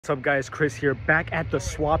What's up guys, Chris here, back at the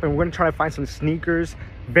swap, and we're gonna try to find some sneakers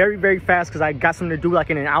very fast because I got something to do like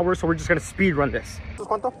in an hour, so we're just gonna speed run this.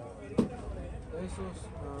 ¿Cuánto?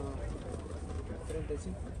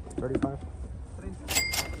 35.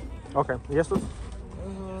 Okay, ¿y estos?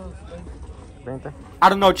 20. I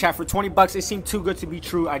don't know, chat, for 20 bucks it seemed too good to be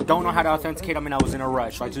true. I don't know how to authenticate them and I was in a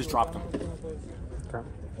rush, so I just dropped them.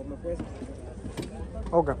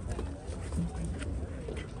 Okay.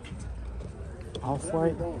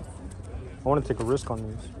 Off-white. I want to take a risk on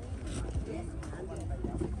these.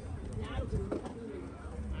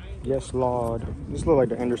 Yes, Lord. These look like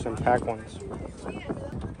the Anderson Pack ones.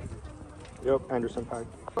 Yep, Anderson Pack.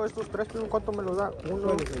 Estos tres, ¿cuánto me los da?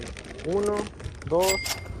 Uno, dos,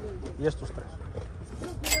 y estos tres.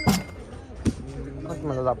 ¿Cuánto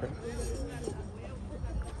me los da, pero?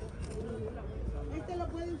 Este lo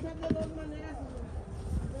puede usar de dos maneras.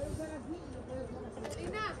 Puede usar así y lo puede usar así.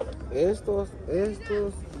 Estos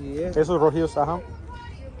y estos. Esos rojos, ajá.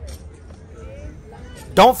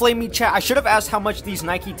 Don't flame me, chat. I should have asked how much these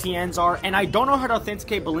Nike TNs are, and I don't know how to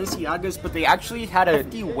authenticate Balenciagas, but they actually had a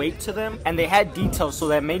 50 weight to them, and they had details, so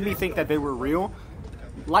that made me think that they were real.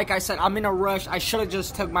 Like I said, I'm in a rush. I should have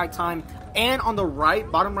just took my time. And on the right,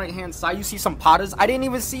 bottom right-hand side, you see some Patas. I didn't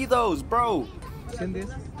even see those, bro. 110.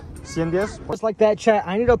 Just like that, chat.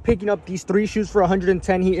 I ended up picking up these three shoes for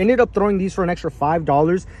 110. He ended up throwing these for an extra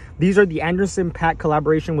 $5. These are the Anderson Pack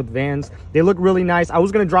collaboration with Vans. They look really nice. I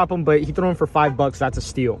was gonna drop them, but he threw them for $5. That's a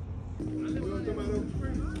steal.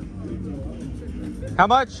 How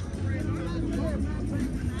much?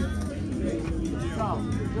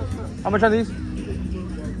 How much are these?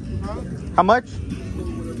 How much?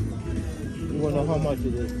 You wanna know how much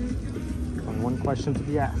it is? One question to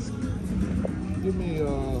be asked. Give me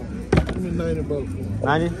 90 bucks.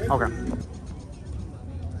 90? Okay.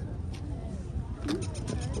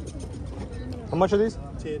 How much are these?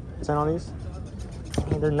 10. 10 on these?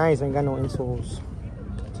 Oh, they're nice. I ain't got no insoles.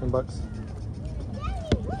 10 bucks.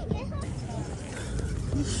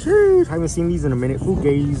 Sheesh. I haven't seen these in a minute.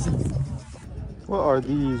 Fugazi. What are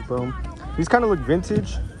these, bro? These kind of look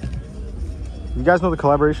vintage. You guys know the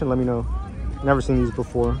collaboration? Let me know. Never seen these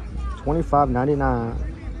before. $25.99.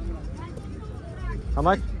 How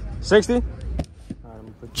much? 60?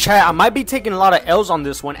 Chat, I might be taking a lot of L's on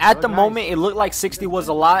this one. At the moment, it looked like 60 was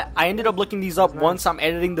a lot. I ended up looking these up once I'm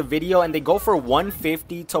editing the video, and they go for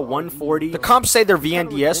 150 to 140. The comps say they're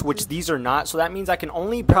VNDS, which these are not, so that means I can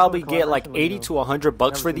only probably get like 80 to 100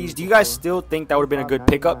 bucks for these. Do you guys still think that would have been a good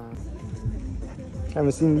pickup? I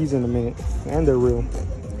haven't seen these in a minute, and they're real.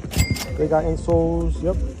 They got insoles,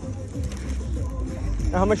 yep.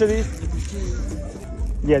 And how much are these?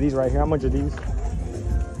 Yeah, these right here. How much are these?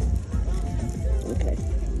 Okay.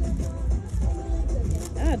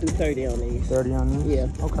 I'll do 30 on these. 30 on these? Yeah.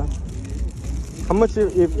 Okay. How much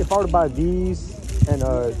if I were to buy these and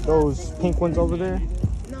those pink ones over there?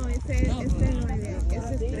 No, it says like that.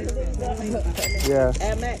 It says yeah.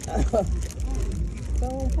 At Mac. Go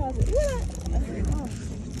on, pause it. What?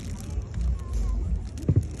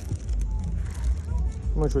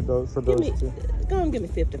 How much would those for those two? Go and give me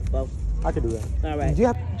 50 for both. I could do that. All right. Do you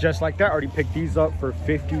have, just like that, already picked these up for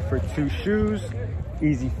 50 for two shoes.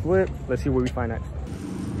 Easy flip. Let's see what we find next.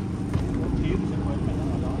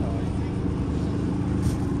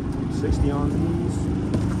 60 on these.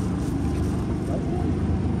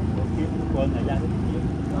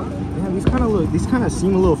 Yeah, these kind of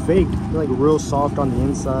seem a little fake. They're like real soft on the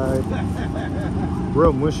inside.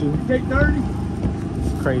 Real mushy. Take 30.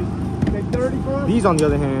 It's crazy. Take 30 for these on the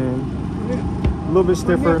other hand, a little bit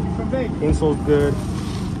stiffer. Insole's good.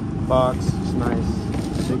 Box, it's nice.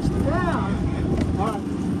 60. Yeah. All right.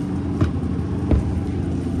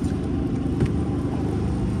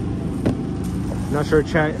 Not sure,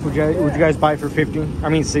 chat. Would you guys buy it for 50? I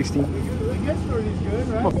mean 60. I guess 30 is good,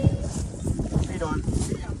 right? How you doing?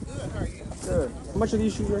 Good. How much are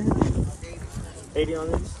these shoes right here? 80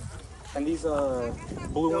 on these. And these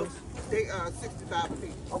blue ones? They 65 a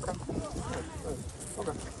piece. Okay.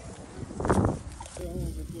 Okay.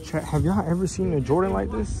 Chat, have y'all ever seen a Jordan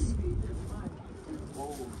like this?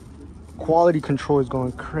 Quality control is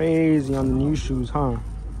going crazy on the new shoes, huh?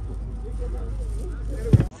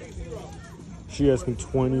 She asking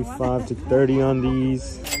 25 to 30 on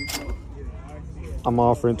these. I'm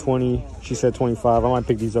offering 20. She said 25. I might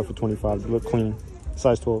pick these up for 25. They look clean.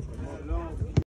 Size 12.